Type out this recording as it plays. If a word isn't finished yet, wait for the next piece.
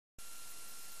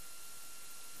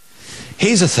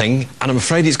Here's a thing, and I'm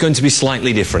afraid it's going to be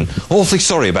slightly different. Awfully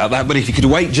sorry about that, but if you could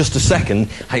wait just a second,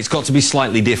 it's got to be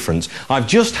slightly different. I've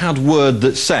just had word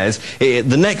that says the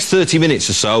next 30 minutes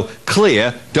or so,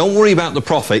 clear, don't worry about the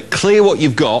profit, clear what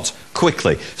you've got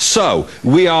quickly. So,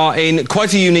 we are in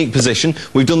quite a unique position.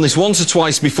 We've done this once or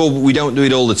twice before, but we don't do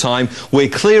it all the time. We're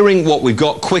clearing what we've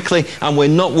got quickly, and we're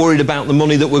not worried about the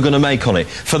money that we're going to make on it.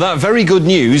 For that very good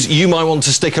news, you might want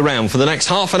to stick around. For the next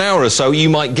half an hour or so, you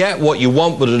might get what you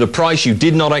want, but at a price you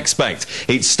did not expect.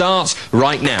 It starts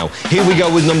right now. Here we go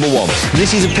with number one.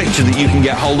 This is a picture that you can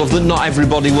get hold of that not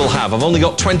everybody will have. I've only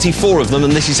got 24 of them,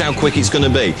 and this is how quick it's going to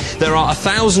be. There are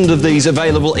 1,000 of these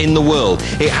available in the world.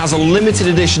 It has a limited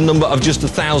edition number of just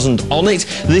 1,000 on it.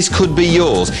 This could be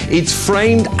yours. It's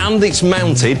framed and it's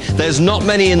mounted. There's not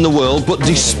many in the world, but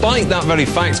despite that very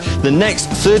fact, the next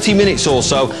 30 minutes or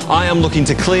so, I am looking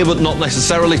to clear, but not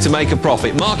necessarily to make a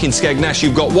profit. Mark in Skegness,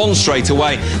 you've got one straight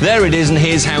away. There it is, and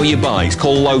here's how you buy. It's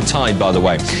called Low Tide, by the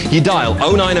way. You dial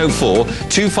 0904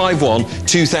 251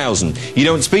 2000. You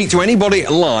don't speak to anybody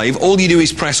live. All you do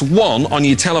is press 1 on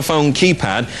your telephone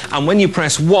keypad, and when you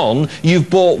press 1,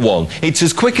 you've bought one. It's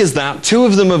as quick as that. 2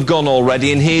 of them have gone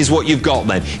already, and here's what you've got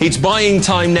then. It's buying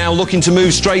time now, looking to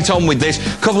move straight on with this.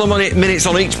 Couple of minutes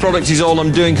on each product is all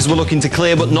I'm doing because we're looking to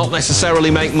clear but not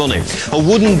necessarily make money. A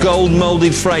wooden gold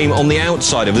moulded frame on the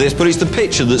outside of this, but it's the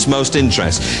picture that's most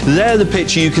interest. There the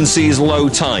picture you can see is low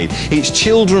tide. It's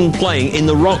children playing in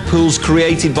the rock pools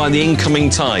created by the incoming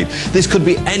tide. This could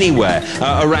be anywhere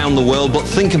around the world, but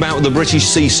think about the British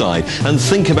seaside and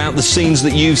think about the scenes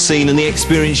that you've seen and the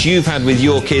experience you've had with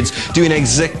your kids doing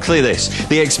exactly this.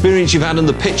 The experience you've had and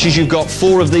the pictures you've got.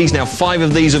 4 of these now, 5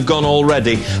 of these have gone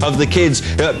already, of the kids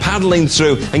paddling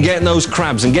through and getting those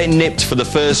crabs and getting nipped for the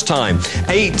first time.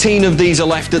 18 of these are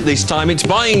left at this time. It's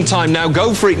buying time now.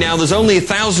 Go for it now. There's only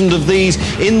 1,000 of these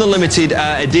in the limited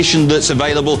edition that's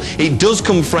available. It does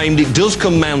come framed, it does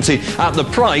come mounted at the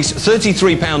price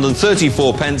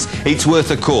 £33.34. It's worth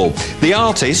a call. The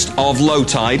artist of Low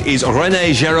Tide is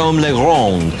René Jérôme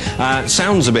Legrand.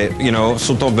 Sounds a bit, you know,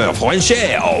 sort of French,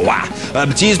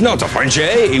 but he is not a French.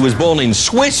 He was born in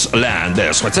Switzerland,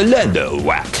 Switzerland.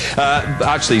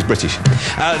 Actually, he's British.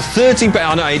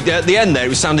 £30. No, at the end there, it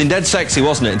was sounding dead sexy,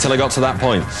 wasn't it? Until I got to that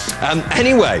point.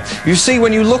 Anyway, you see,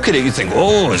 when you look at it, you think,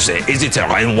 oh, is it a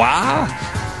Renoir?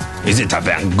 Is it a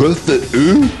Van Gogh?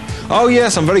 Oh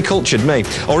yes, I'm very cultured, me.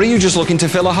 Or are you just looking to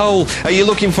fill a hole? Are you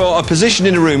looking for a position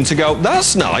in a room to go,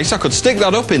 that's nice, I could stick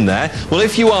that up in there? Well,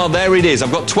 if you are, there it is.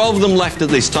 I've got 12 of them left at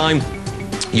this time.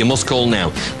 You must call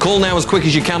now. Call now as quick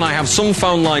as you can. I have some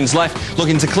phone lines left.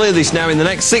 Looking to clear this now in the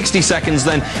next 60 seconds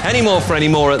then. Any more for any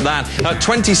more at that. At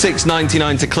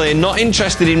 $26.99 to clear. Not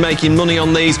interested in making money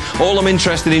on these. All I'm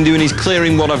interested in doing is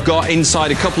clearing what I've got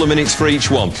inside a couple of minutes for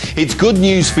each one. It's good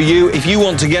news for you. If you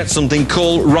want to get something,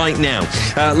 call right now.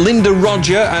 Linda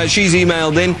Roger, she's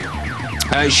emailed in.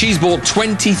 She's bought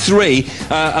 23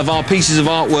 of our pieces of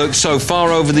artwork so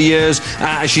far over the years.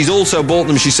 She's also bought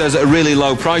them, she says, at a really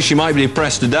low price. She might be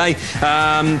impressed today.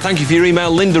 Thank you for your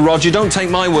email, Linda Roger. Don't take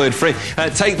my word for it.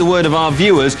 Take the word of our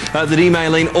viewers that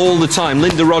email in all the time.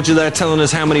 Linda Roger there telling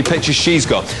us how many pictures she's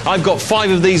got. I've got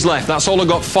 5 of these left. That's all I've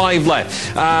got, 5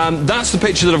 left. That's the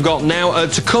picture that I've got now.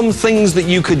 To come, things that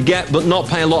you could get but not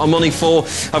pay a lot of money for.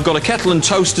 I've got a kettle and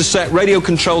toaster set, radio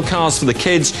control cars for the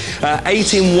kids,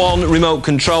 8-in-1 remote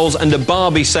controls, and a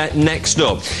Barbie set next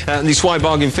up. This why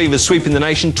Bargain Fever's sweeping the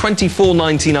nation.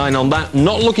 $24.99 on that.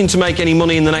 Not looking to make any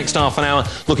money in the next half an hour.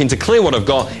 Looking to clear what I've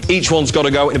got. Each one's got to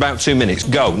go in about 2 minutes.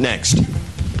 Go, next.